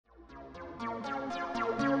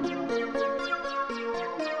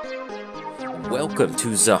welcome to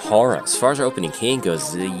Zaxara. As far as our opening hand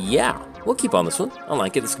goes, yeah, we'll keep on this one. I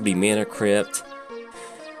like it. This could be Mana Crypt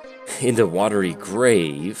into Watery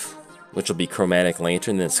Grave, which will be Chromatic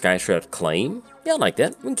Lantern, then Skyshroud Claim. Yeah, I like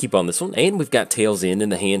that. We can keep on this one. And we've got Tails in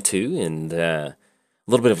the hand too, and a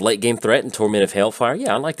little bit of late game threat and Torment of Hellfire.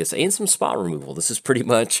 Yeah, I like this. And some spot removal. This is pretty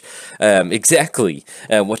much exactly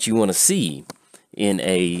what you want to see in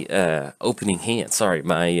a opening hand. Sorry,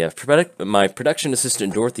 my production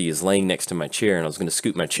assistant Dorothy is laying next to my chair, and I was going to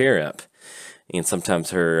scoot my chair up, and sometimes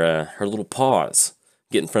her little paws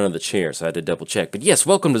get in front of the chair, so I had to double check. But yes,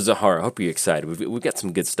 welcome to Zaxara. I hope you're excited. We've got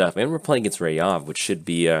some good stuff, and we're playing against Rayav, which should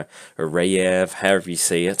be or Rayav, however you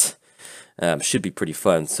say it. Should be pretty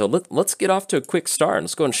fun. So let's get off to a quick start.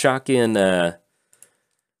 Let's go and shock in.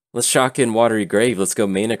 Let's shock in Watery Grave, let's go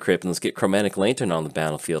Mana Crypt, and let's get Chromatic Lantern on the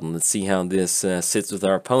battlefield, and let's see how this sits with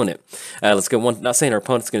our opponent. Let's go one, not saying our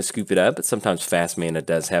opponent's going to scoop it up, but sometimes fast mana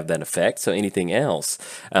does have that effect, so anything else,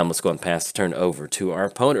 let's go and pass the turn over to our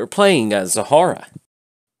opponent. We're playing Zaxara.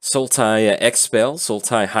 Sultai X-Spell,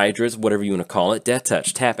 Sultai Hydras, whatever you want to call it. Death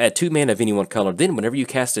Touch. Tap, add 2 mana of any one color. Then, whenever you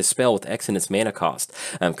cast a spell with X in its mana cost,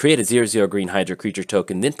 create a 0/0 green Hydra creature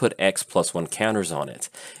token, then put X +1 counters on it.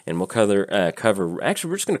 And we'll cover, actually,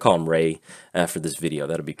 we're just going to call him Ray for this video.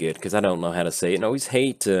 That'll be good, because I don't know how to say it, and I always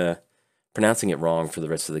hate pronouncing it wrong for the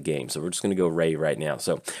rest of the game. So we're just going to go Ray right now.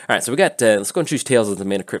 So, all right, so we got, let's go and choose Tails as the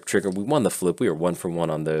Mana Crypt trigger. We won the flip. We are 1 for 1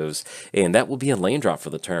 on those. And that will be a land drop for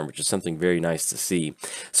the turn, which is something very nice to see.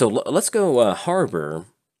 So let's go Harbor.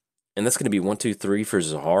 And that's going to be 1, 2, 3 for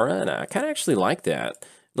Zaxara. And I kind of actually like that.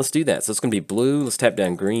 Let's do that. So it's going to be blue. Let's tap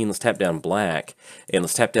down green. Let's tap down black. And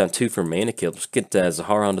let's tap down 2 for mana kill. Let's get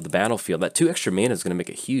Zaxara onto the battlefield. That 2 extra mana is going to make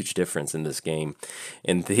a huge difference in this game.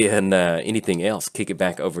 And then anything else, kick it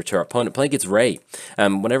back over to our opponent. Play against Ray.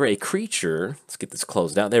 Whenever a creature, let's get this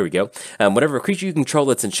closed out. There we go. Whenever a creature you control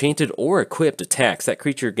that's enchanted or equipped attacks, that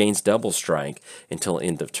creature gains double strike until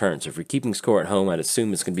end of turn. So if you're keeping score at home, I'd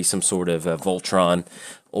assume it's going to be some sort of Voltron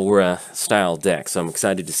or style deck, so I'm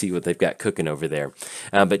excited to see what they've got cooking over there.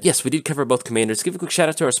 But yes, we did cover both commanders. Give a quick shout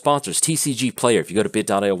out to our sponsors, TCG Player. If you go to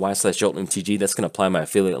bit.ly/JoltMTG, that's going to apply my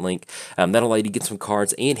affiliate link. That'll allow you to get some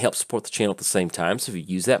cards and help support the channel at the same time, so if you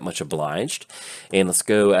use that, much obliged. And let's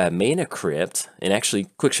go Mana Crypt, and actually,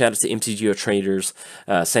 quick shout out to MTGOTraders,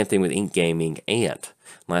 same thing with Ink Gaming, and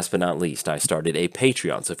last but not least, I started a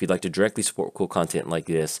Patreon, so if you'd like to directly support cool content like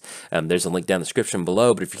this, there's a link down in the description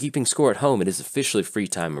below, but if you're keeping score at home, it is officially free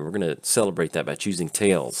time, and we're going to celebrate that by choosing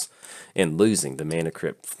Tails and losing the Mana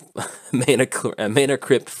Crypt, Mana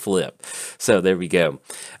Crypt flip. So there we go.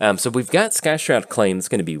 So we've got Skyshroud Claim, it's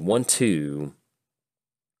going to be 1, 2,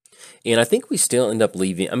 and I think we still end up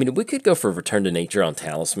leaving, I mean, we could go for Return to Nature on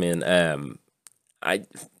Talisman. I'm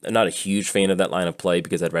not a huge fan of that line of play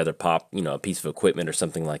because I'd rather pop, a piece of equipment or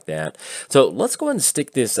something like that. So let's go ahead and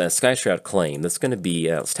stick this Skyshroud Claim. That's going to be,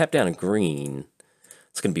 let's tap down a green.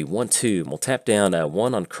 It's going to be 1, 2. We'll tap down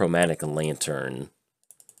 1 on Chromatic Lantern.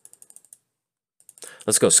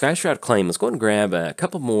 Let's go Skyshroud Claim. Let's go ahead and grab a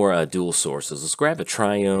couple more dual sources. Let's grab a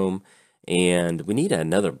Triome, and we need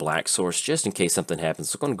another black source just in case something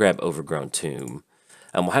happens. So we're going to grab Overgrown Tomb.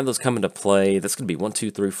 We'll have those come into play. That's going to be 1,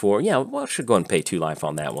 2, 3, 4. Yeah, well, I should go and pay 2 life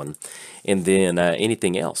on that one. And then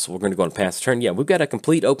anything else, we're going to go and pass the turn. Yeah, we've got a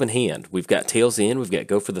complete open hand. We've got Tails in. We've got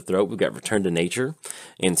Go for the Throat. We've got Return to Nature.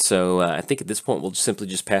 And so I think at this point, we'll simply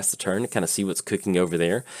just pass the turn and kind of see what's cooking over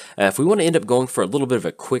there. If we want to end up going for a little bit of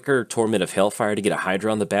a quicker Torment of Hellfire to get a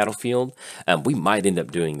Hydra on the battlefield, we might end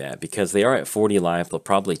up doing that because they are at 40 life. They'll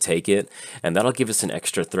probably take it, and that'll give us an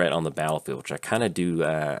extra threat on the battlefield, which I kind of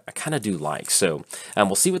do like. So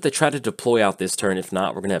we'll see what they try to deploy out this turn. If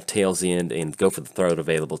not, we're going to have Tails in and Go for the Throat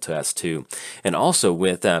available to us too. And also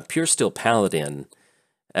with Pure Steel Paladin,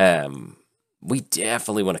 we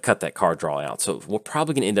definitely want to cut that card draw out. So we're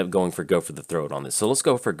probably going to end up going for Go for the Throat on this. So let's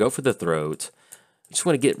go for Go for the Throat. Just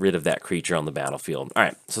want to get rid of that creature on the battlefield. All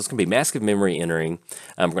right, so it's going to be Mask of Memory entering.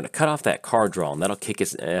 We're going to cut off that card draw, and that'll kick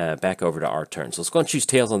us back over to our turn. So let's go and choose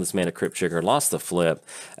Tails on this Mana Crypt trigger. Lost the flip.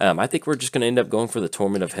 I think we're just going to end up going for the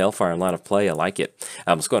Torment of Hellfire line of play. I like it.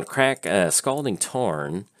 Let's go and crack Scalding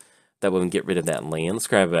Tarn. That way we can get rid of that land. Let's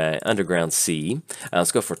grab Underground Sea.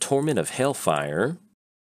 Let's go for Torment of Hellfire.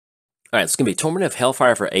 All right, it's going to be Torment of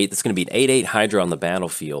Hellfire for 8. That's going to be an 8/8 Hydra on the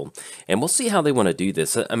battlefield. And we'll see how they want to do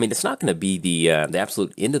this. I mean, it's not going to be the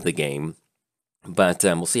absolute end of the game. But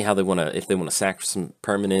we'll see how they want to, if they want to sack some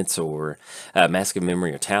permanents or Mask of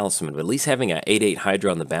Memory or Talisman. But at least having an 8/8 Hydra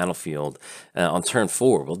on the battlefield on turn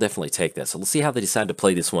 4, we'll definitely take that. So let's see how they decide to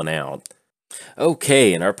play this one out.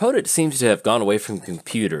 Okay, and our opponent seems to have gone away from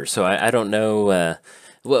computer, so I don't know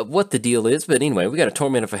what the deal is, but anyway, we got a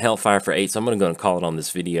Torment of Hellfire for 8, so I'm going to go and call it on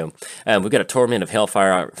this video. We've got a Torment of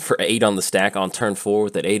Hellfire for 8 on the stack on turn 4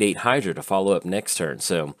 with that 8/8 Hydra to follow up next turn,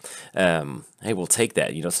 so hey, we'll take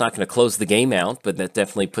that. You know, it's not going to close the game out, but that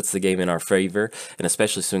definitely puts the game in our favor, and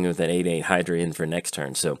especially swinging with that 8/8 Hydra in for next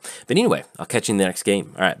turn. So, but anyway, I'll catch you in the next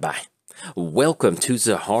game. All right, bye. Welcome to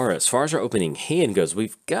Zaxara. As far as our opening hand goes,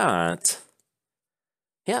 we've got...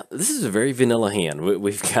 Yeah, this is a very vanilla hand.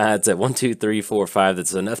 We've got 1, 2, 3, 4, 5.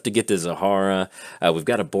 That's enough to get to Zaxara. We've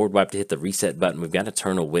got a board wipe to hit the reset button. We've got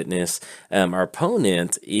Eternal Witness. Our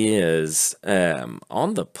opponent is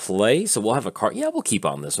on the play, so we'll have a card. Yeah, we'll keep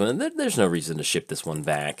on this one. There's no reason to ship this one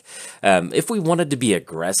back. If we wanted to be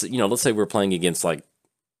aggressive, you know, let's say we're playing against, like,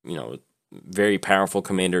 you know, very powerful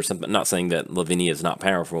commander or something. Not saying that Lavinia is not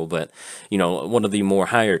powerful, but you know, one of the more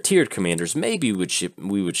higher tiered commanders, maybe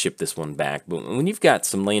we would ship this one back. But when you've got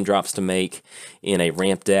some land drops to make in a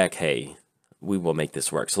ramp deck, hey, we will make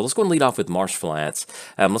this work. So let's go and lead off with Marsh Flats.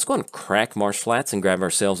 Let's go and crack Marsh Flats and grab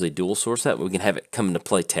ourselves a dual source that we can have it come into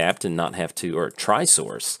play tapped and not have to, or a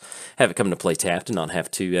tri-source, have it come into play tapped and not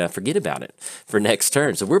have to forget about it for next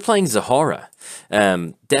turn. So we're playing Zaxara.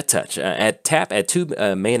 Death Touch. Add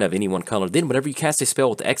 2 mana of any one color. Then whenever you cast a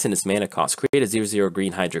spell with X in its mana cost, create a 0/0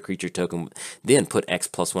 green Hydra creature token, then put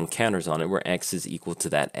X+1 counters on it where X is equal to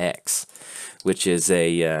that X, which is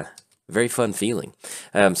a... very fun feeling.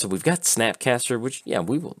 So we've got Snapcaster, which, yeah,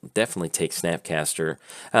 we will definitely take Snapcaster.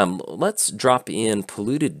 Let's drop in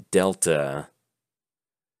Polluted Delta.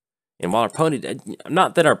 And while our opponent,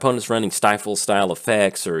 not that our opponent's running Stifle style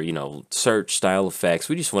effects or, you know, search style effects,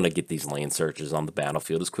 we just want to get these land searches on the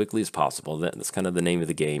battlefield as quickly as possible. That's kind of the name of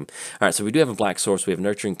the game. All right, so we do have a black source. We have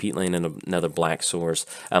Nurturing Peatland and another black source.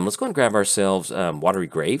 Let's go and grab ourselves Watery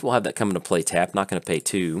Grave. We'll have that come into play tap, not going to pay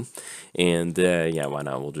 2. And, yeah, why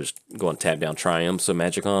not? We'll just go and tap down Triumph. So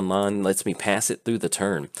Magic Online lets me pass it through the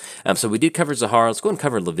turn. So we did cover Zaxara. Let's go and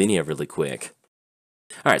cover Lavinia really quick.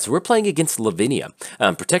 Alright, so we're playing against Lavinia.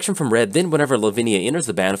 Protection from red, then whenever Lavinia enters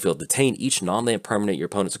the battlefield, detain each non-land permanent your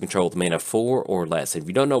opponents control with mana 4 or less. If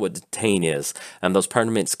you don't know what detain is, those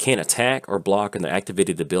permanents can't attack or block, and their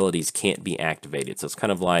activated abilities can't be activated. So it's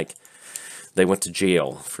kind of like they went to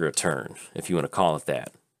jail for a turn, if you want to call it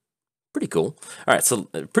that. Pretty cool. Alright, so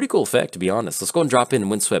pretty cool effect, to be honest. Let's go and drop in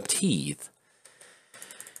Windswept Heath.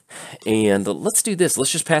 And let's do this.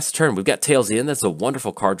 Let's just pass the turn. We've got Tails In. That's a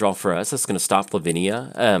wonderful card draw for us. That's going to stop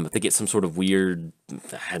Lavinia. If they get some sort of weird,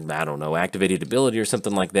 I don't know, activated ability or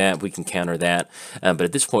something like that, we can counter that. But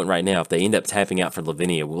at this point right now, if they end up tapping out for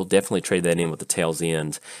Lavinia, we'll definitely trade that in with the Tails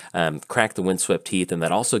End, crack the Windswept Heath, and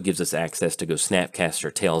that also gives us access to go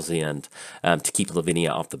Snapcaster Tails End to keep Lavinia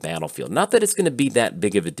off the battlefield. Not that it's going to be that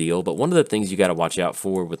big of a deal, but one of the things you got to watch out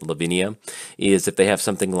for with Lavinia is if they have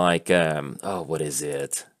something like, oh, what is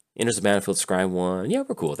it? Enters the battlefield, scry 1. Yeah,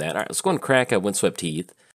 we're cool with that. All right, let's go and crack Windswept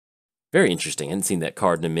Heath. Very interesting. I hadn't seen that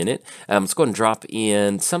card in a minute. Let's go and drop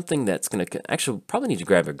in something that's going to... Actually, probably need to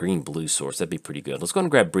grab a green-blue source. That'd be pretty good. Let's go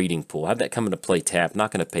and grab Breeding Pool. Have that come into play tap.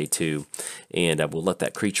 Not going to pay 2. And we'll let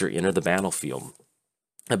that creature enter the battlefield.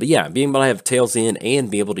 But yeah, being able to have Tails In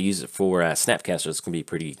and be able to use it for Snapcaster is going to be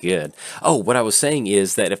pretty good. Oh, what I was saying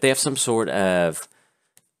is that if they have some sort of...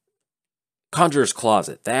 Conjurer's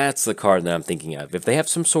Closet, that's the card that I'm thinking of. If they have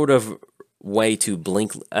some sort of way to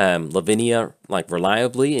blink Lavinia like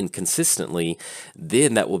reliably and consistently,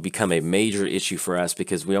 then that will become a major issue for us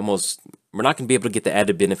because we're not going to be able to get the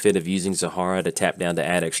added benefit of using Zaxara to tap down to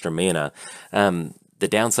add extra mana. The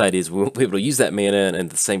downside is we won't be able to use that mana, and at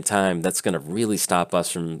the same time, that's going to really stop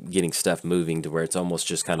us from getting stuff moving to where it's almost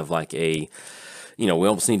just kind of like a... You know, we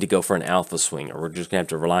almost need to go for an alpha swing, or we're just going to have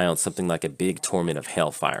to rely on something like a big Torment of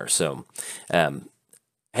Hellfire. So,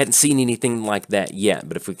 hadn't seen anything like that yet,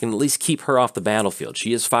 but if we can at least keep her off the battlefield,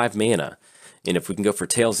 she is 5 mana, and if we can go for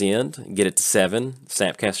Tails End, get it to 7,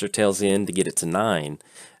 Snapcaster Tails End to get it to 9,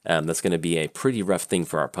 that's going to be a pretty rough thing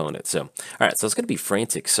for our opponent. So, alright, so it's going to be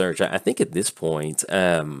Frantic Search. I think at this point,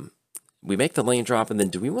 we make the lane drop, and then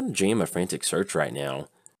do we want to jam a Frantic Search right now?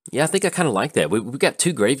 Yeah, I think I kind of like that. We've got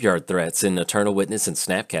 2 graveyard threats in Eternal Witness and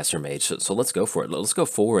Snapcaster Mage, so let's go for it. Let's go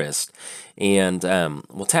Forest, and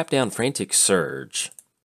we'll tap down Frantic Surge.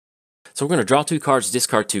 So we're going to draw 2 cards,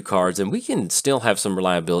 discard 2 cards, and we can still have some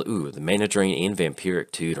reliability. Ooh, the Mana Drain and Vampiric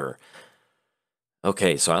Tutor.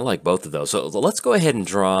 Okay, so I like both of those. So let's go ahead and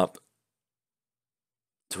drop...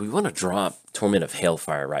 Do we want to drop Torment of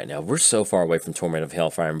Hellfire right now? We're so far away from Torment of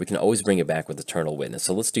Hellfire, and we can always bring it back with Eternal Witness.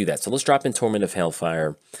 So let's do that. So let's drop in Torment of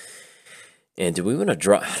Hellfire. And do we want to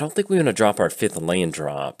drop... I don't think we want to drop our 5th land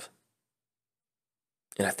drop.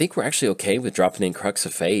 And I think we're actually okay with dropping in Crux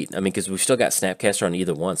of Fate. I mean, because we've still got Snapcaster on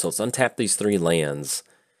either one. So let's untap these 3 lands.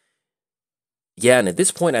 Yeah, and at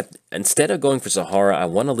this point, instead of going for Zaxara, I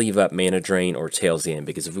want to leave up Mana Drain or Tails End,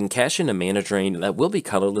 because if we can cash in a Mana Drain, that will be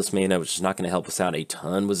colorless mana, which is not going to help us out a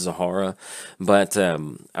ton with Zaxara. But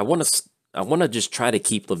I want to just try to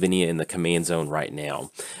keep Lavinia in the command zone right now.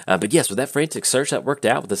 But yes, with that Frantic Search, that worked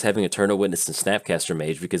out with us having Eternal Witness and Snapcaster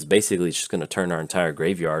Mage, because basically it's just going to turn our entire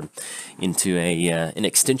graveyard into an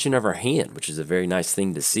extension of our hand, which is a very nice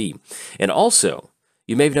thing to see. And also,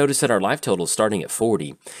 you may have noticed that our life total is starting at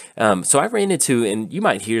 40. So I ran into, and you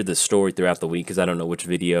might hear this story throughout the week because I don't know which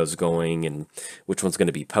video is going and which one's going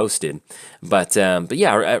to be posted. But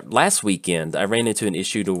yeah, last weekend I ran into an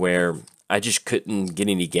issue to where I just couldn't get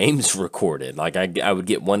any games recorded. Like I would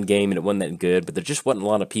get one game and it wasn't that good, but there just wasn't a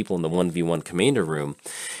lot of people in the 1v1 commander room.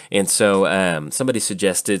 And so somebody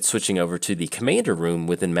suggested switching over to the commander room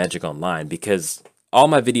within Magic Online, because all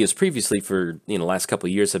my videos previously for the last couple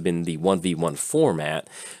of years have been the 1v1 format,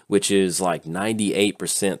 which is like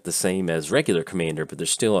 98% the same as regular Commander, but there's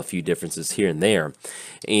still a few differences here and there.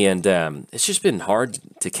 And it's just been hard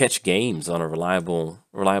to catch games on a reliable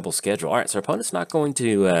schedule. All right, so our opponent's not going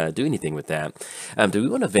to do anything with that. Do we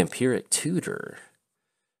want a Vampiric Tutor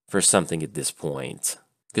for something at this point?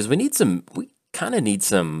 Because we kind of need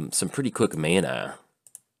some pretty quick mana.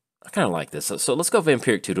 I kind of like this. So let's go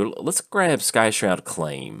Vampiric Tutor. Let's grab Skyshroud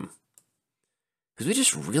Claim, because we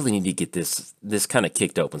just really need to get this kind of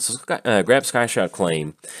kicked open. So let's grab Skyshroud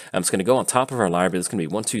Claim. It's going to go on top of our library. It's going to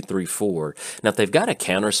be 1, 2, 3, 4. Now, if they've got a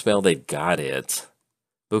counter spell, they've got it.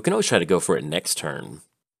 But we can always try to go for it next turn.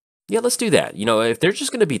 Yeah, let's do that. If they're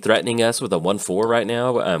just going to be threatening us with a 1/4 right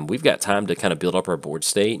now, we've got time to kind of build up our board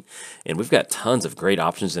state, and we've got tons of great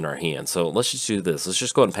options in our hand. So let's just do this. Let's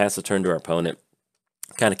just go ahead and pass the turn to our opponent.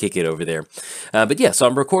 Kind of kick it over there. But yeah, so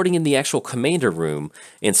I'm recording in the actual commander room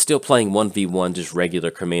and still playing 1v1, just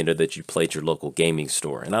regular commander that you play at your local gaming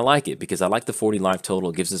store. And I like it because I like the 40 life total.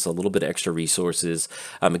 It gives us a little bit of extra resources.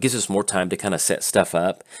 It gives us more time to kind of set stuff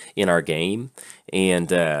up in our game and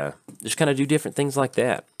just kind of do different things like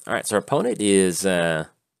that. All right, so our opponent is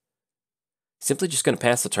simply just going to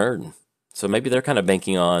pass the turn. So maybe they're kind of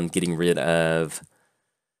banking on getting rid of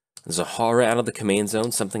Zaxara out of the command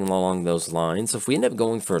zone, something along those lines. So if we end up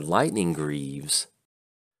going for Lightning Greaves,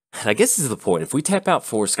 and I guess this is the point. If we tap out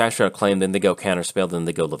for Skyshroud Claim, then they go Counterspell, then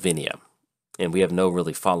they go Lavinia. And we have no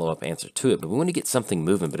really follow-up answer to it, but we want to get something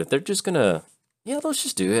moving. But if they're just going to, yeah, let's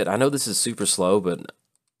just do it. I know this is super slow, but,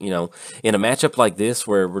 in a matchup like this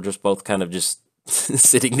where we're just both kind of just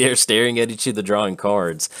sitting there staring at each other drawing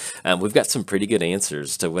cards, we've got some pretty good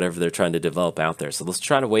answers to whatever they're trying to develop out there. So let's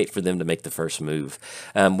try to wait for them to make the first move.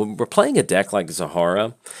 When we're playing a deck like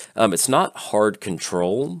Zaxara, it's not hard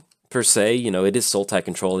control per se. It is Sultai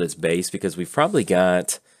control at its base, because we've probably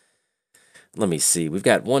got, let me see, we've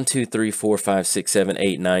got 1, 2, 3, 4, 5, 6, 7,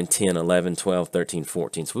 8, 9, 10, 11, 12, 13,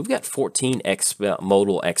 14. So we've got 14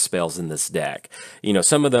 modal X spells in this deck.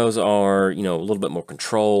 Some of those are, a little bit more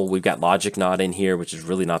control. We've got Logic Knot in here, which is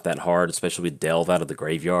really not that hard, especially with Delve out of the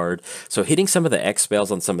graveyard. So hitting some of the X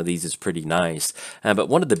spells on some of these is pretty nice. But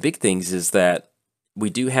one of the big things is that we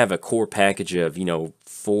do have a core package of,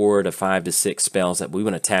 4 to 5 to 6 spells that we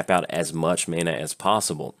want to tap out as much mana as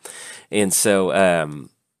possible. And so,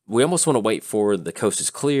 we almost want to wait for the coast is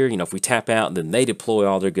clear. If we tap out and then they deploy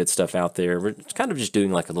all their good stuff out there, we're kind of just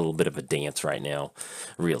doing like a little bit of a dance right now,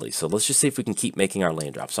 really. So let's just see if we can keep making our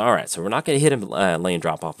land drops. All right, so we're not going to hit a land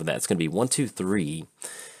drop off of that. It's going to be 1, 2, 3,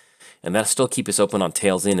 and that'll still keep us open on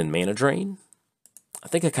Tails End and Mana Drain. I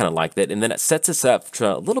think I kind of like that, and then it sets us up for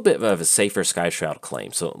a little bit of a safer Skyshroud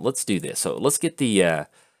Claim. So let's do this. So let's get the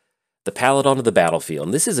Pallet onto the battlefield.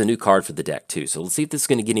 And this is a new card for the deck too. So let's see if this is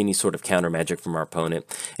going to get any sort of counter magic from our opponent.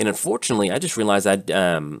 And unfortunately, I just realized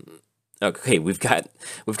okay, we've got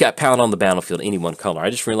Pallet on the battlefield, any one color. I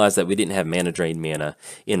just realized that we didn't have Mana Drain mana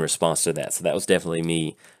in response to that. So that was definitely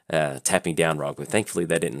me tapping down wrong, but thankfully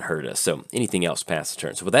that didn't hurt us. So anything else past the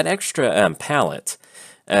turn. So with that extra Pallet,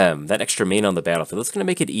 that extra mana on the battlefield, it's going to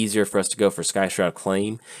make it easier for us to go for Skyshroud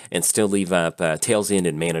Claim and still leave up Tails End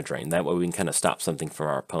and Mana Drain. That way we can kind of stop something from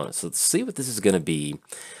our opponent. So let's see what this is going to be.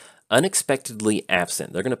 Unexpectedly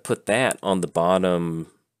Absent. They're going to put that on the bottom.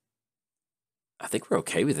 I think we're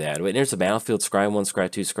okay with that. Wait, there's the battlefield, Scry 1, Scry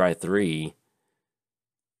 2, Scry 3.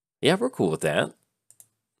 Yeah, we're cool with that.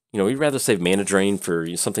 We'd rather save Mana Drain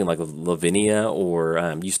for something like Lavinia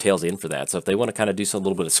or use Tails End for that. So if they want to kind of do some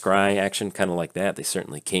little bit of scry action, kind of like that, they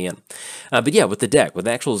certainly can. But yeah, with the deck, with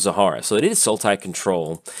actual Zaxara, so it is Sultai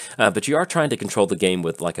control, but you are trying to control the game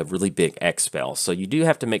with like a really big X spell. So you do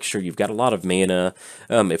have to make sure you've got a lot of mana.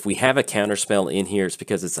 If we have a counter spell in here, it's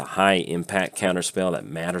because it's a high impact counter spell that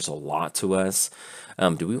matters a lot to us.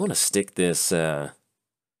 Do we want to stick this?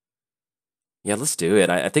 Yeah, let's do it.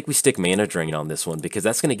 I think we stick Mana Drain on this one because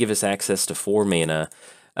that's going to give us access to 4 mana.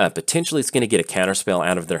 Potentially, it's going to get a counterspell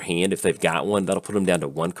out of their hand if they've got one. That'll put them down to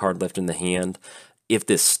 1 card left in the hand. If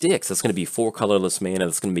this sticks, that's going to be 4 colorless mana.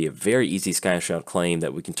 That's going to be a very easy Sky Shroud claim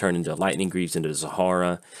that we can turn into Lightning Greaves, into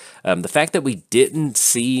Zaxara. The fact that we didn't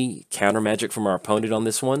see counter magic from our opponent on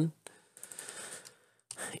this one.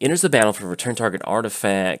 Enters the battlefield, return target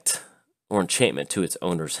artifact or enchantment to its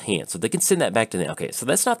owner's hand. So they can send that back to them. Okay, so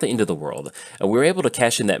that's not the end of the world. We were able to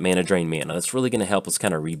cash in that Mana Drain mana. That's really going to help us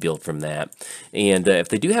kind of rebuild from that. And if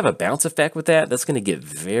they do have a bounce effect with that, that's going to get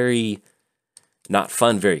very not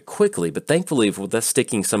fun very quickly. But thankfully, with us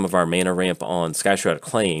sticking some of our mana ramp on Sky Shroud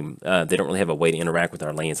Claim, they don't really have a way to interact with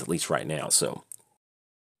our lands, at least right now. So,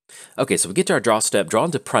 okay, so we get to our draw step, draw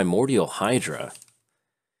into Primordial Hydra.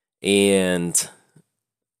 And,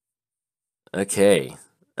 okay.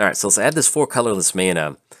 All right, so let's add this 4 colorless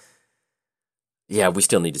mana. Yeah, we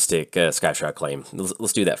still need to stick Sky Shroud Claim.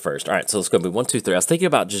 Let's do that first. All right, so let's go. 1, 2, 3. I was thinking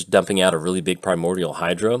about just dumping out a really big Primordial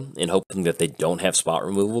Hydra and hoping that they don't have spot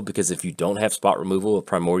removal, because if you don't have spot removal with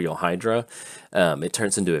Primordial Hydra, it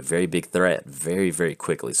turns into a very big threat very, very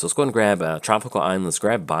quickly. So let's go and grab Tropical Island. Let's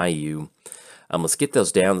grab Bayou. Let's get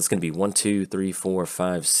those down. That's going to be 1, 2, 3, 4,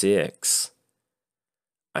 5, 6.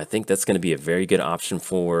 I think that's going to be a very good option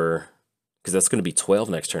for... because that's going to be 12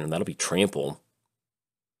 next turn, and that'll be Trample.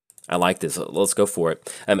 I like this. Let's go for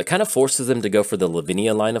it. It kind of forces them to go for the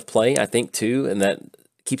Lavinia line of play, I think, too, and that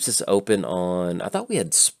keeps us open on... I thought we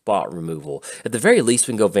had spot removal. At the very least,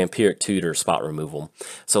 we can go Vampiric Tutor, spot removal.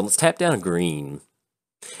 So let's tap down a green.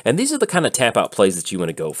 And these are the kind of tap-out plays that you want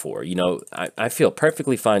to go for. You know, I feel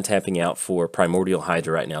perfectly fine tapping out for Primordial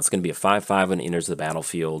Hydra right now. It's going to be a 5/5 when it enters the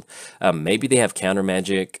battlefield. Maybe they have counter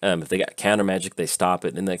magic. If they got counter magic, they stop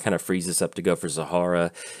it, and that kind of frees us up to go for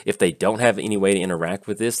Zaxara. If they don't have any way to interact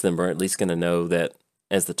with this, then we're at least going to know that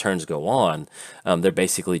as the turns go on, they're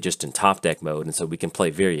basically just in top deck mode, and so we can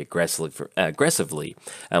play very aggressively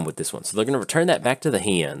with this one. So they're going to return that back to the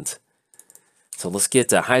hand. So let's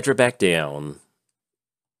get Hydra back down.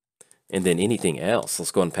 And then anything else.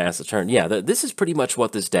 Let's go and pass the turn. Yeah, this is pretty much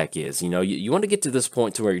what this deck is. You know, you want to get to this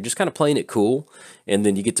point to where you're just kind of playing it cool, and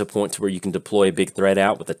then you get to a point to where you can deploy a big threat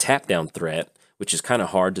out with a tap-down threat, which is kind of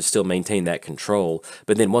hard to still maintain that control.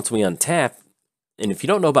 But then once we untap, and if you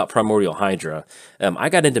don't know about Primordial Hydra, I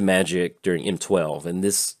got into Magic during M12, and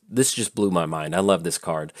this just blew my mind. I love this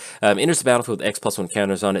card. Enters the battlefield with X+1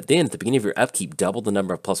 counters on it. Then, at the beginning of your upkeep, double the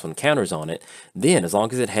number of +1 counters on it. Then, as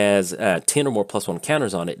long as it has 10 or more +1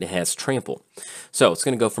 counters on it, it has Trample. So, it's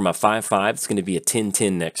going to go from a 5/5. It's going to be a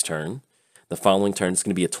 10/10 next turn. The following turn, it's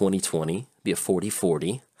going to be a 20/20, be a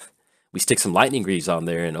 40/40. We stick some Lightning Greaves on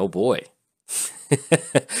there, and oh boy.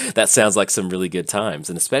 That sounds like some really good times,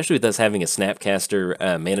 and especially with us having a Snapcaster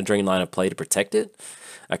Mana Drain line of play to protect it,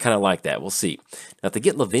 I kind of like that. We'll see. Now, if they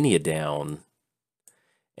get Lavinia down,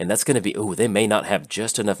 and that's going to be... oh, they may not have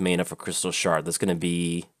just enough mana for Crystal Shard. That's going to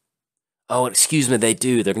be... oh, excuse me, they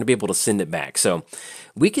do. They're going to be able to send it back. So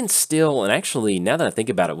we can still... and actually, now that I think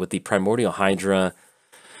about it, with the Primordial Hydra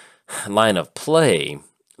line of play,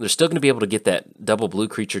 they're still going to be able to get that double blue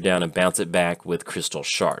creature down and bounce it back with Crystal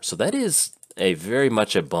Shard. So that is very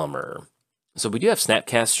much a bummer. So we do have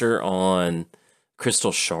Snapcaster on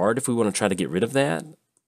Crystal Shard if we want to try to get rid of that.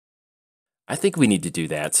 I think we need to do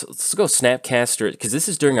that. So let's go Snapcaster, because this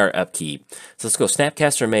is during our upkeep. So let's go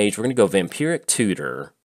Snapcaster Mage. We're going to go Vampiric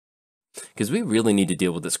Tutor, because we really need to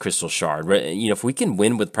deal with this Crystal Shard. You know, if we can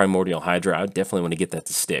win with Primordial Hydra, I would definitely want to get that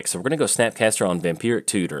to stick. So we're going to go Snapcaster on Vampiric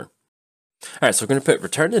Tutor. All right, so we're going to put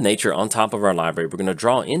Return to Nature on top of our library. We're going to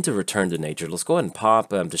draw into Return to Nature. Let's go ahead and pop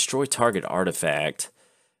Destroy Target Artifact.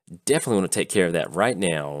 Definitely want to take care of that right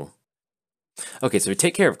now. Okay, so we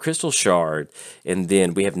take care of Crystal Shard, and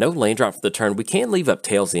then we have no land drop for the turn. We can leave up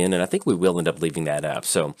Tails In, and I think we will end up leaving that up.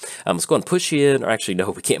 So let's go and push in, or actually,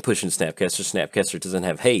 no, we can't push in Snapcaster. Snapcaster doesn't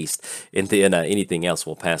have haste, and then anything else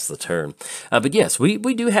will pass the turn. But yes, we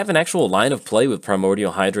do have an actual line of play with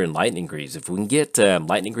Primordial Hydra and Lightning Greaves. If we can get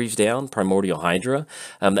Lightning Greaves down, Primordial Hydra,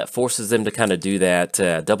 that forces them to kind of do that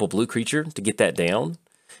double blue creature to get that down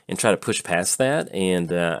and try to push past that,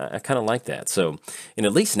 and I kind of like that. So, and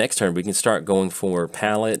at least next turn, we can start going for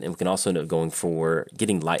Palette, and we can also end up going for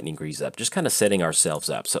getting Lightning Greaves up, just kind of setting ourselves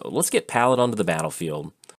up. So let's get Palette onto the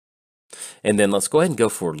battlefield, and then let's go ahead and go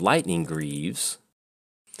for Lightning Greaves,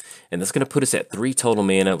 and that's going to put us at 3 total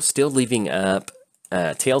mana, still leaving up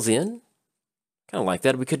Tails In. Kind of like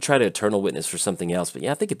that. We could try to Eternal Witness for something else, but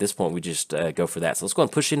yeah, I think at this point we just go for that. So let's go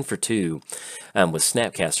and push in for 2 with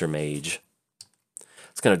Snapcaster Mage.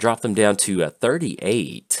 It's going to drop them down to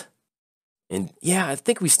 38. And yeah, I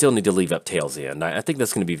think we still need to leave up Tails in. I think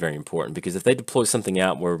that's going to be very important because if they deploy something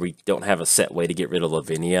out where we don't have a set way to get rid of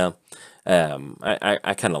Lavinia,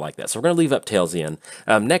 I kind of like that. So we're going to leave up Tails in.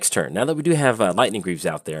 Next turn, now that we do have Lightning Greaves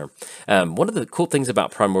out there, one of the cool things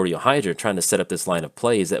about Primordial Hydra trying to set up this line of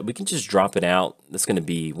play is that we can just drop it out. That's going to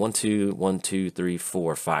be 1, 2, 1, 2, 3,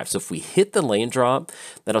 4, 5. So if we hit the land drop,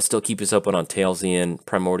 that'll still keep us open on Tails in,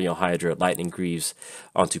 Primordial Hydra, Lightning Greaves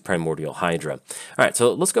onto Primordial Hydra. All right,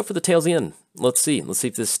 so let's go for the Tails in. Let's see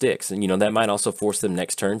if this sticks. And, you know, that might also force them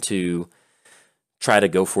next turn to try to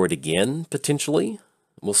go for it again, potentially.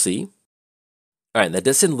 We'll see. All right, that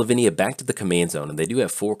does send Lavinia back to the command zone, and they do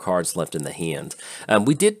have 4 cards left in the hand.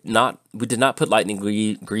 We did not put Lightning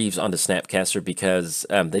Greaves onto Snapcaster because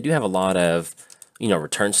they do have a lot of, you know,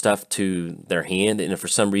 return stuff to their hand, and if for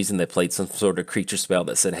some reason they played some sort of creature spell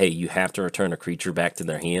that said, hey, you have to return a creature back to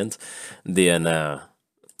their hand, then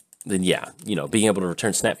yeah, you know, being able to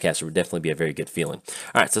return Snapcaster would definitely be a very good feeling.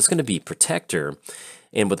 All right, so it's going to be Protector.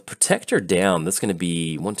 And with Protector down, that's going to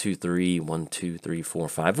be 1, 2, 3, 1, 2, 3, 4,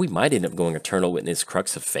 5. We might end up going Eternal Witness,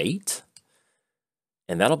 Crux of Fate.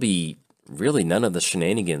 And that'll be really none of the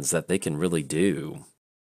shenanigans that they can really do.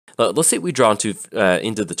 Let's see what we draw into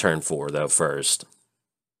the turn 4, though, first.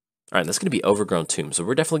 All right, that's going to be Overgrown Tomb. So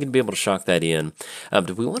we're definitely going to be able to shock that in.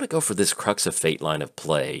 Do we want to go for this Crux of Fate line of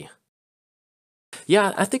play?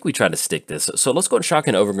 Yeah, I think we try to stick this. So let's go and shock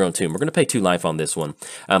an Overgrown Tomb. We're going to pay 2 life on this one.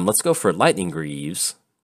 Let's go for Lightning Greaves.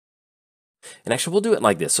 And actually, we'll do it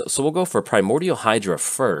like this. So we'll go for Primordial Hydra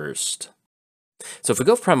first. So if we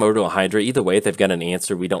go for Primordial Hydra, either way, if they've got an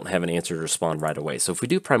answer, we don't have an answer to respond right away. So if we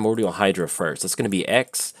do Primordial Hydra first, that's going to be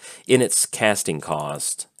X in its casting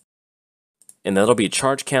cost. And that'll be a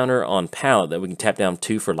charge counter on palette that we can tap down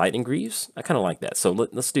 2 for Lightning Greaves. I kind of like that. So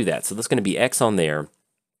let's do that. So that's going to be X on there.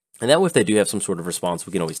 And that way, if they do have some sort of response,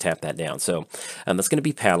 we can always tap that down. So that's going to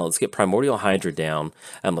be palette. Let's get Primordial Hydra down.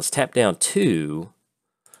 Let's tap down 2.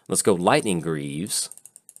 Let's go Lightning Greaves.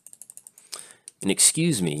 And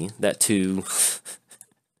excuse me, that 2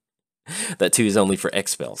 that 2 is only for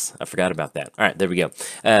X spells. I forgot about that. All right, there we go.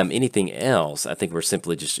 Anything else? I think we're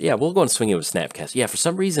simply just, yeah, we'll go and swing it with Snapcast. Yeah, for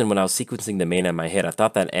some reason, when I was sequencing the mana in my head, I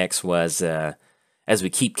thought that X was, as we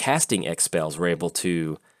keep casting X spells, we're able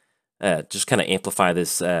to just kind of amplify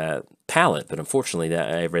this palette, but unfortunately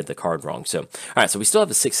I read the card wrong. So, all right, so we still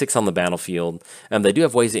have a 6/6 on the battlefield. They do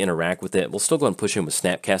have ways to interact with it. We'll still go and push in with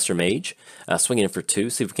Snapcaster Mage, swing it in for 2,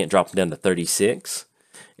 see if we can't drop it down to 36.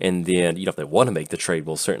 And then, you know, if they want to make the trade,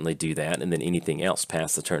 we'll certainly do that. And then anything else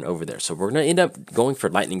past the turn over there. So we're going to end up going for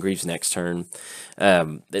Lightning Greaves next turn.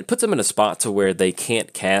 It puts them in a spot to where they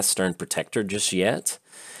can't cast Stern Protector just yet.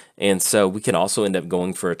 And so we can also end up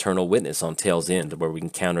going for Eternal Witness on Tail's End, where we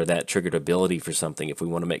can counter that triggered ability for something if we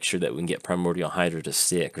want to make sure that we can get Primordial Hydra to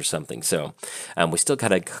stick or something. So we still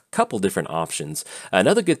got a couple different options.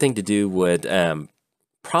 Another good thing to do would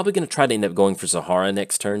probably going to try to end up going for Zaxara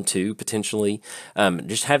next turn too, potentially.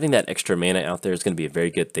 Just having that extra mana out there is going to be a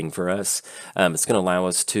very good thing for us. It's going to allow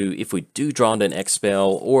us to, if we do draw into an X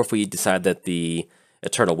spell, or if we decide that the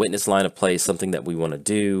Eternal Witness line of play is something that we want to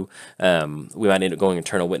do, we might end up going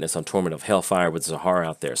Eternal Witness on Torment of Hellfire with Zaxara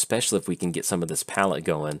out there, especially if we can get some of this palette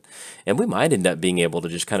going. And we might end up being able to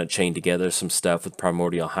just kind of chain together some stuff with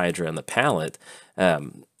Primordial Hydra and the palette,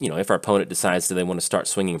 you know, if our opponent decides that they want to start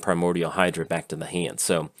swinging Primordial Hydra back to the hand.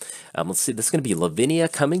 So let's see, this is going to be Lavinia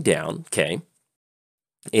coming down, okay?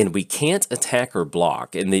 And we can't attack or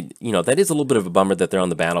block. And, you know, that is a little bit of a bummer that they're on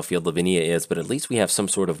the battlefield, Lavinia is, but at least we have some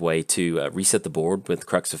sort of way to reset the board with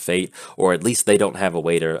Crux of Fate, or at least they don't have a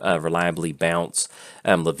way to reliably bounce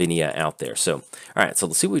Lavinia out there. So, all right, so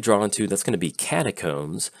let's see what we draw into. That's going to be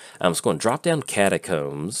Catacombs. Let's go and drop down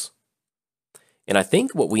Catacombs. And I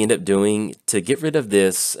think what we end up doing to get rid of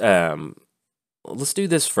this, let's do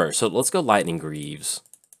this first. So let's go Lightning Greaves.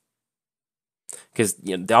 Because,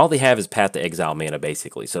 you know, all they have is Path to Exile mana,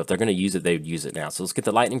 basically. So if they're going to use it, they would use it now. So let's get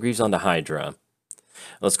the Lightning Greaves onto Hydra.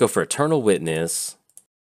 Let's go for Eternal Witness.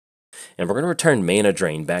 And we're going to return Mana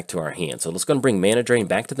Drain back to our hand. So let's go and bring Mana Drain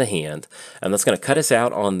back to the hand. And that's going to cut us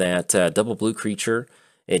out on that double blue creature.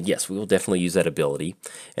 And yes, we will definitely use that ability.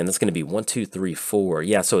 And that's going to be 1, 2, 3, 4.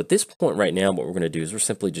 Yeah, so at this point right now, what we're going to do is we're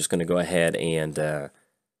simply just going to go ahead and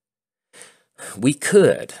we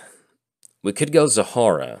could go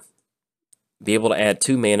Zaxara, be able to add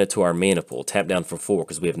 2 mana to our mana pool, tap down for 4,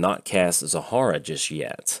 because we have not cast Zaxara just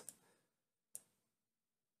yet.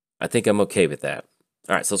 I think I'm okay with that.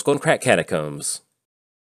 All right, so let's go and crack Catacombs.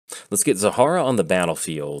 Let's get Zaxara on the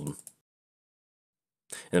battlefield.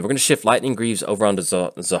 And we're going to shift Lightning Greaves over onto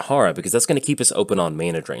Zaxara because that's going to keep us open on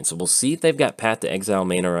mana drain. So we'll see if they've got Path to Exile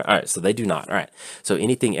mana. All right, so they do not. All right, so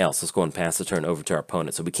anything else, let's go and pass the turn over to our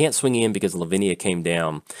opponent. So we can't swing in because Lavinia came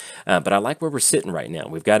down, but I like where we're sitting right now.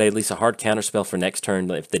 We've got at least a hard counterspell for next turn.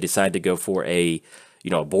 If they decide to go for a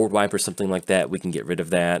board wipe or something like that, we can get rid of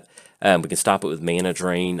that. We can stop it with mana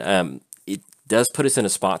drain. It does put us in a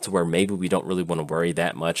spot to where maybe we don't really want to worry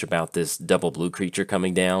that much about this double blue creature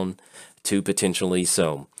coming down too, potentially.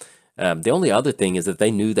 So the only other thing is that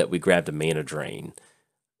they knew that we grabbed a mana drain.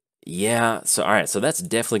 Yeah, so all right, so that's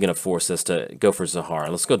definitely going to force us to go for Zaxara.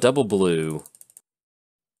 Let's go double blue.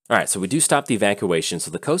 All right, so we do stop the evacuation,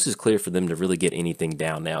 so the coast is clear for them to really get anything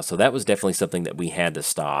down now. So that was definitely something that we had to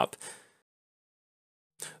stop.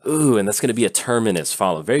 Ooh, and that's going to be a Terminus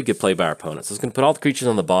follow. Very good play by our opponents. So it's going to put all the creatures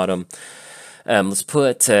on the bottom. Let's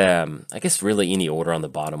put, I guess, really any order on the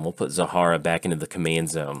bottom. We'll put Zaxara back into the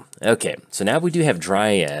command zone. Okay, so now we do have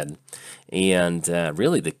Dryad, and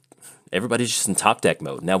really everybody's just in top deck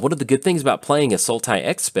mode. Now, one of the good things about playing a Sultai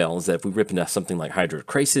X spell is that if we rip into something like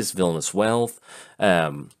Hydroid Villainous Wealth,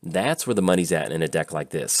 that's where the money's at in a deck like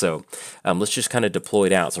this. So let's just kind of deploy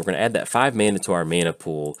it out. So we're going to add that 5 mana to our mana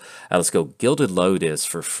pool. Let's go Gilded Lotus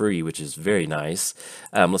for free, which is very nice.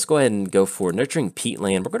 Let's go ahead and go for Nurturing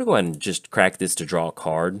Peatland. We're going to go ahead and just crack this to draw a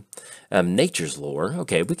card. Nature's Lore.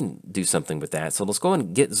 Okay, we can do something with that. So let's go ahead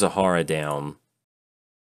and get Zaxara down.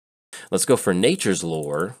 Let's go for Nature's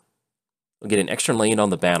Lore. We'll get an extra land on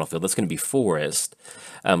the battlefield. That's going to be Forest.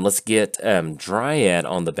 Let's get Dryad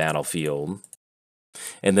on the battlefield.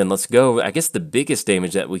 And then let's go, I guess the biggest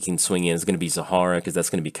damage that we can swing in is going to be Zaxara, because that's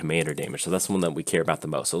going to be commander damage. So that's the one that we care about the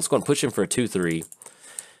most. So let's go and push him for a 2-3.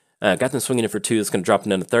 Got them swinging in for 2. That's going to drop him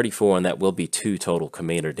down to 34, and that will be 2 total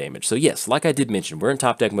commander damage. So yes, like I did mention, we're in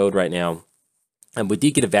top deck mode right now. And we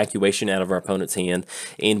did get Evacuation out of our opponent's hand,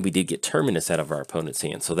 and we did get Terminus out of our opponent's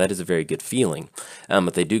hand, so that is a very good feeling.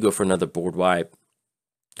 If they do go for another board wipe,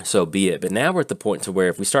 so be it. But now we're at the point to where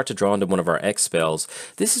if we start to draw into one of our X spells,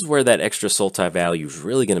 this is where that extra Sultai value is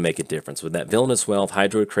really going to make a difference. With that Villainous Wealth,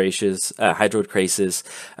 Hydroid Crasis,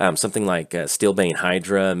 something like Steelbane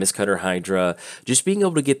Hydra, Mistcutter Hydra, just being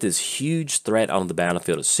able to get this huge threat on the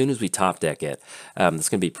battlefield as soon as we top deck it, that's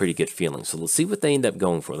going to be a pretty good feeling. So let's see what they end up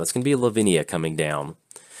going for. That's going to be a Lavinia coming down,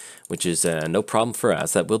 which is no problem for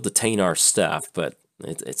us. That will detain our stuff, but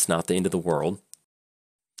it's not the end of the world.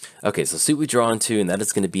 Okay, so see what we draw into, and that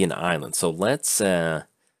is going to be an island. So let's, yeah,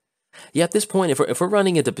 at this point, if we're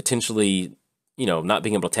running into potentially, not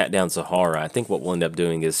being able to tap down Zaxara, I think what we'll end up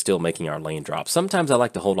doing is still making our land drop. Sometimes I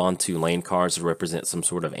like to hold on to land cards to represent some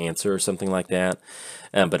sort of answer or something like that.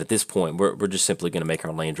 But at this point, we're just simply going to make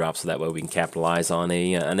our land drop so that way we can capitalize on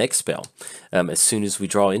an X spell as soon as we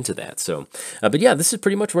draw into that. So, but yeah, this is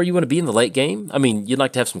pretty much where you want to be in the late game. I mean, you'd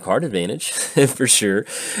like to have some card advantage for sure.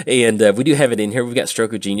 And we do have it in here. We've got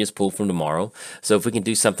Stroke of Genius pulled from tomorrow. So if we can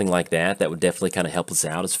do something like that, that would definitely kind of help us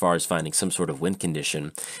out as far as finding some sort of win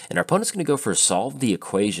condition. And our opponent's going to go for Solve the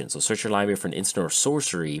Equation. So search your library for an instant or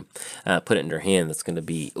sorcery, put it in their hand. That's going to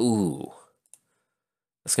be,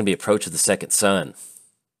 that's going to be Approach of the Second Sun.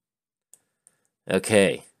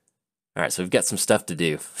 Okay. All right, so we've got some stuff to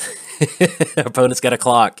do. Our opponent's got a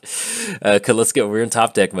clock. Let's go. We're in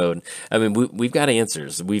top deck mode. I mean, we've got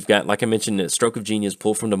answers. We've got, like I mentioned, Stroke of Genius,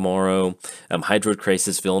 Pull from Tomorrow, Hydroid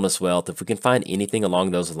Crasis, Villainous Wealth. If we can find anything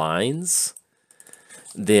along those lines,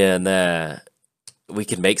 then we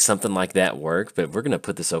can make something like that work. But we're going to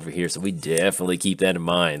put this over here, so we definitely keep that in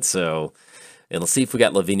mind. So, and let's see if we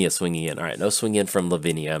got Lavinia swinging in. All right, no swing in from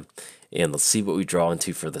Lavinia. And let's see what we draw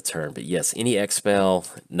into for the turn. But yes, any X spell,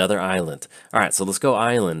 another island. All right, so let's go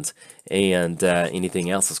island. And anything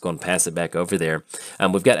else, let's go and pass it back over there.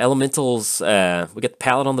 We've got elementals. We got the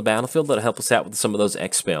palette on the battlefield that'll help us out with some of those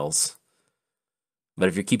X spells. But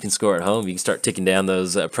if you're keeping score at home, you can start ticking down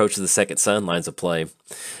those Approach of the Second Sun lines of play.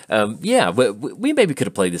 Yeah, we maybe could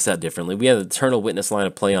have played this out differently. We had the Eternal Witness line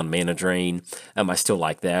of play on Mana Drain. I still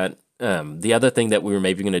like that. The other thing that we were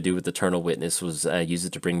maybe going to do with Eternal Witness was use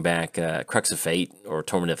it to bring back Crux of Fate or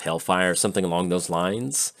Torment of Hellfire, something along those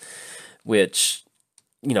lines, which,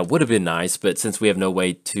 would have been nice, but since we have no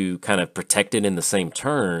way to kind of protect it in the same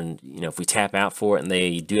turn, if we tap out for it and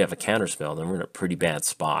they do have a counterspell, then we're in a pretty bad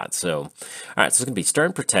spot. So, all right, so it's going to be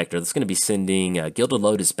Stern Protector. That's going to be sending Gilded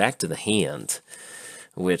Lotus back to the hand,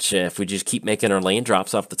 which if we just keep making our land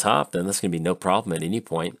drops off the top, then that's going to be no problem at any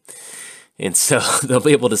point. And so they'll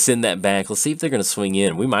be able to send that back. Let's see if they're going to swing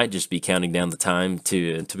in. We might just be counting down the time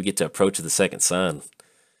until we get to Approach of the Second Sun,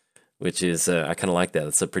 which is, I kind of like that.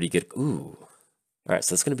 That's a pretty good, ooh. All right,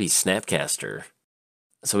 so that's going to be Snapcaster.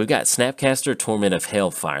 So we've got Snapcaster, Torment of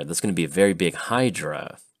Hellfire. That's going to be a very big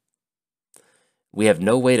Hydra. we have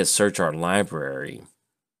no way to search our library.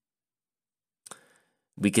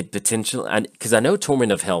 We could potentially, because I know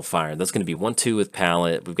Torment of Hellfire, that's going to be 1-2 with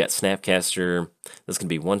Palette. We've got Snapcaster, that's going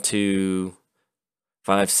to be 1, 2,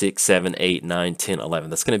 5, 6, 7, 8, 9, 10, 11.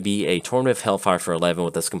 That's going to be a Torment of Hellfire for 11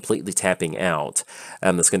 with us completely tapping out.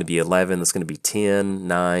 That's going to be 11, that's going to be 10,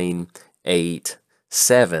 9, 8,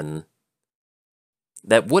 7.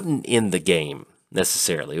 That wouldn't end the game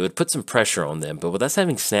necessarily. It would put some pressure on them, but with us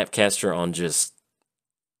having Snapcaster on just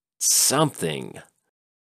something,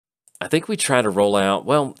 I think we try to roll out,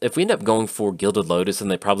 well, if we end up going for Gilded Lotus, then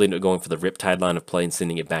they probably end up going for the Riptide line of play and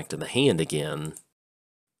sending it back to the hand again.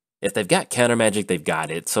 If they've got Counter Magic, they've got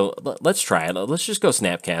it. So let's try it. Let's just go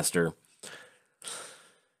Snapcaster.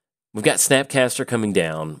 We've got Snapcaster coming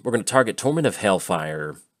down. We're going to target Torment of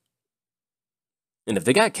Hellfire. And if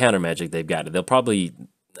they got Counter Magic, they've got it. They'll probably,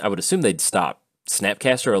 I would assume they'd stop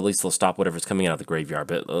Snapcaster, or at least they'll stop whatever's coming out of the graveyard.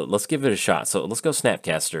 But let's give it a shot. So let's go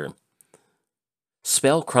Snapcaster.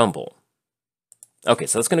 Spell Crumble. Okay,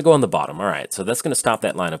 so that's going to go on the bottom. All right, so that's going to stop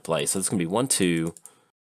that line of play. So it's going to be 1, 2.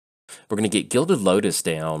 We're going to get Gilded Lotus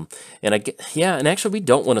down. And and actually we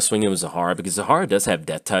don't want to swing in with Zaxara because Zaxara does have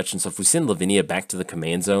Death Touch. And so if we send Lavinia back to the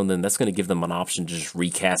command zone, then that's going to give them an option to just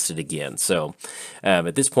recast it again. So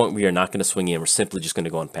at this point, we are not going to swing in. We're simply just going to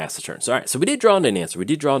go and pass the turn. So all right, so we did draw into an answer. We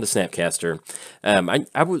did draw into Snapcaster.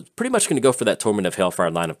 I was pretty much going to go for that Torment of Hellfire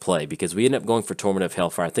line of play because we ended up going for Torment of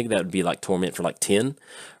Hellfire. I think that would be like Torment for like 10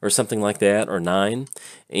 or something like that, or 9.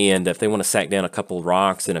 And if they want to sack down a couple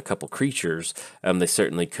rocks and a couple creatures, they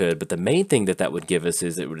certainly could. But the main thing that would give us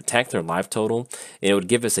is it would attack their life total, and it would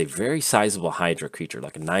give us a very sizable Hydra creature,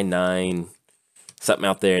 like a 9/9, something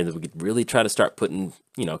out there that we could really try to start putting,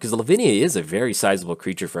 because Lavinia is a very sizable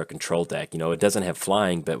creature for a control deck. It doesn't have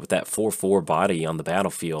flying, but with that 4/4 body on the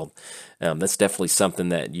battlefield, that's definitely something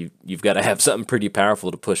that you've got to have something pretty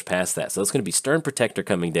powerful to push past that. So it's going to be Stern Protector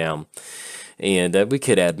coming down. And we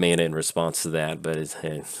could add mana in response to that, but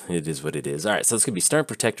it is what it is. All right, so it's going to be Stern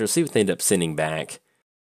Protector. See what they end up sending back.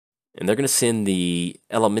 And they're going to send the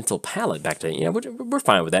Elemental Palette back to, we're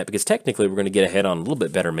fine with that because technically we're going to get ahead on a little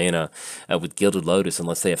bit better mana with Gilded Lotus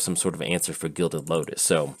unless they have some sort of answer for Gilded Lotus.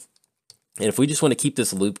 So, and if we just want to keep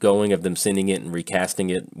this loop going of them sending it and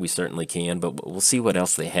recasting it, we certainly can, but we'll see what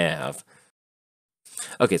else they have.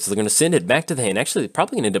 Okay, so they're going to send it back to the hand. Actually, they're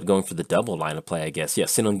probably going to end up going for the double line of play, I guess. Yeah,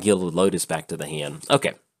 send on Gilded Lotus back to the hand.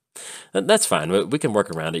 Okay, that's fine. We can work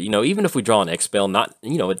around it. Even if we draw an X-Spell,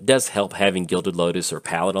 it does help having Gilded Lotus or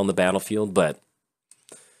Palette on the battlefield, but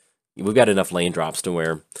we've got enough land drops to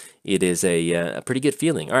where it is a pretty good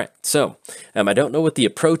feeling. All right, so I don't know what the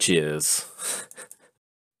approach is.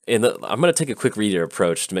 And I'm going to take a quick reader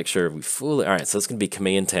approach to make sure we fully... All right, so it's going to be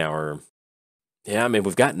Command Tower. Yeah, I mean,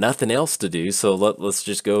 we've got nothing else to do, so let's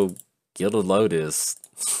just go Gilded Lotus.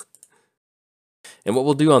 And what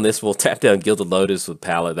we'll do on this, we'll tap down Gilded Lotus with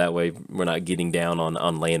Palette. That way we're not getting down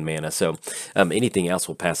on land mana. So anything else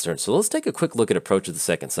will pass turn. So let's take a quick look at Approach of the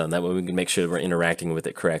Second Sun. That way we can make sure we're interacting with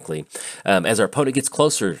it correctly. As our opponent gets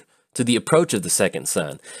closer to the Approach of the Second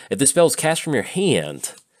Sun, if the spell is cast from your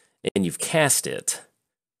hand and you've cast it,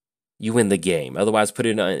 you win the game. Otherwise, put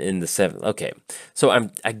it in the 7th. Okay, so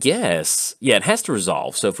I guess, yeah, it has to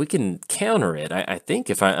resolve. So if we can counter it, I think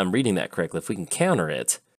if I'm reading that correctly, if we can counter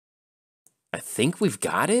it, I think we've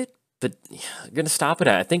got it, but I'm going to stop it.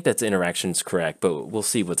 I think that's interaction's correct, but we'll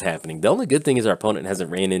see what's happening. The only good thing is our opponent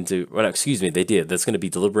hasn't ran into, well, excuse me, they did. That's going to be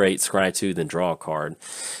Deliberate, Scry 2, then draw a card.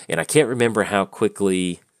 And I can't remember how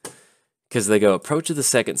quickly, because they go Approach of the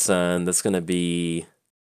Second Sun, that's going to be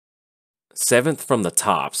 7th from the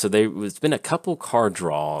top. So it's been a couple card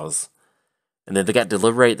draws. And then they got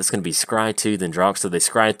Deliberate, that's going to be Scry 2, then draw. So they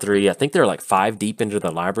Scry 3. I think they're like 5 deep into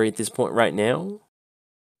the library at this point right now.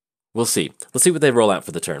 We'll see. Let's see what they roll out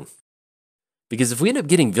for the turn. Because if we end up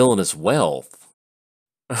getting Villainous Wealth,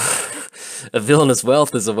 a Villainous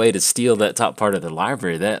Wealth is a way to steal that top part of the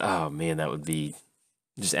library. Oh man, that would be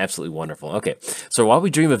just absolutely wonderful. Okay, so while we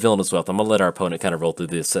dream of Villainous Wealth, I'm going to let our opponent kind of roll through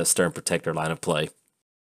this Stern Protector line of play.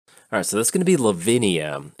 All right, so that's going to be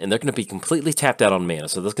Lavinia, and they're going to be completely tapped out on mana.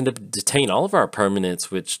 So that's going to detain all of our permanents,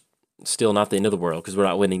 which still not the end of the world because we're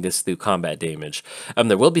not winning this through combat damage.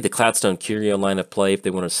 There will be the Cloudstone Curio line of play if they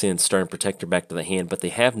want to send Stern Protector back to the hand, but they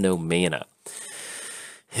have no mana.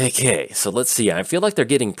 Okay, so let's see. I feel like they're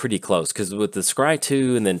getting pretty close because with the Scry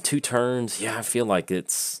 2 and then 2 turns, yeah, I feel like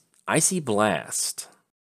it's Icy Blast.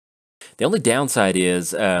 The only downside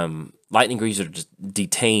is Lightning Greaves are just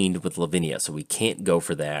detained with Lavinia, so we can't go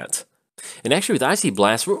for that. And actually with Icy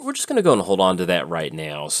Blast, we're just going to go and hold on to that right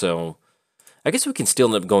now. So I guess we can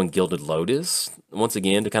still end up going Gilded Lotus, once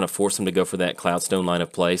again, to kind of force them to go for that Cloudstone line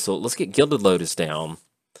of play. So let's get Gilded Lotus down.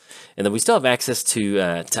 And then we still have access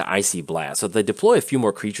to Icy Blast. So if they deploy a few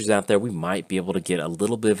more creatures out there, we might be able to get a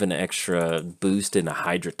little bit of an extra boost in a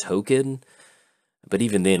Hydra token. But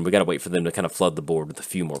even then, we got to wait for them to kind of flood the board with a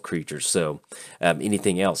few more creatures. So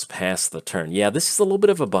anything else past the turn? Yeah, this is a little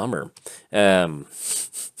bit of a bummer.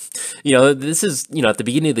 You know, this is, you know, at the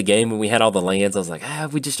beginning of the game when we had all the lands, I was like,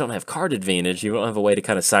 we just don't have card advantage. You don't have a way to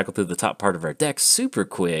kind of cycle through the top part of our deck super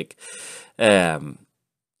quick.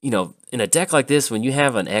 You know, in a deck like this, when you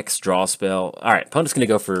have an X draw spell, all right, opponent's going to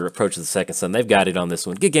go for Approach of the Second Sun. They've got it on this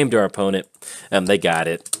one. Good game to our opponent. They got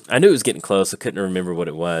it. I knew it was getting close. I couldn't remember what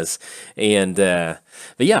it was. And, but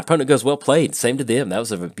yeah, opponent goes well played. Same to them. That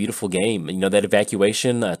was a beautiful game. You know, that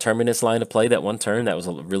Evacuation Terminus line of play that one turn, that was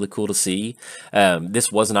really cool to see.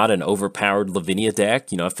 This was not an overpowered Lavinia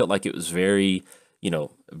deck. You know, I felt like it was very, you know,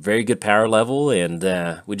 very good power level. And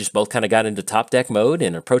we just both kind of got into top deck mode.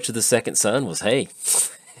 And Approach of the Second Sun was, hey...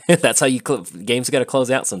 That's how you games got to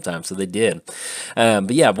close out sometimes, so they did.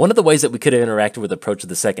 But yeah, one of the ways that we could have interacted with Approach of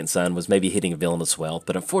the Second Sun was maybe hitting a Villainous Wealth,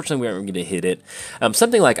 but unfortunately we weren't going to hit it.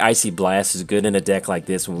 Something like Icy Blast is good in a deck like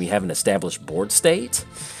this when we have an established board state,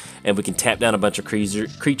 and we can tap down a bunch of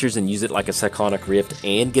creatures and use it like a Cyclonic Rift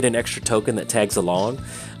and get an extra token that tags along.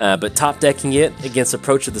 But top decking it against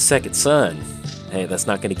Approach of the Second Sun, hey, that's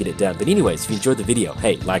not going to get it done. But anyways, if you enjoyed the video,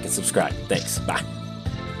 hey, like and subscribe. Thanks. Bye.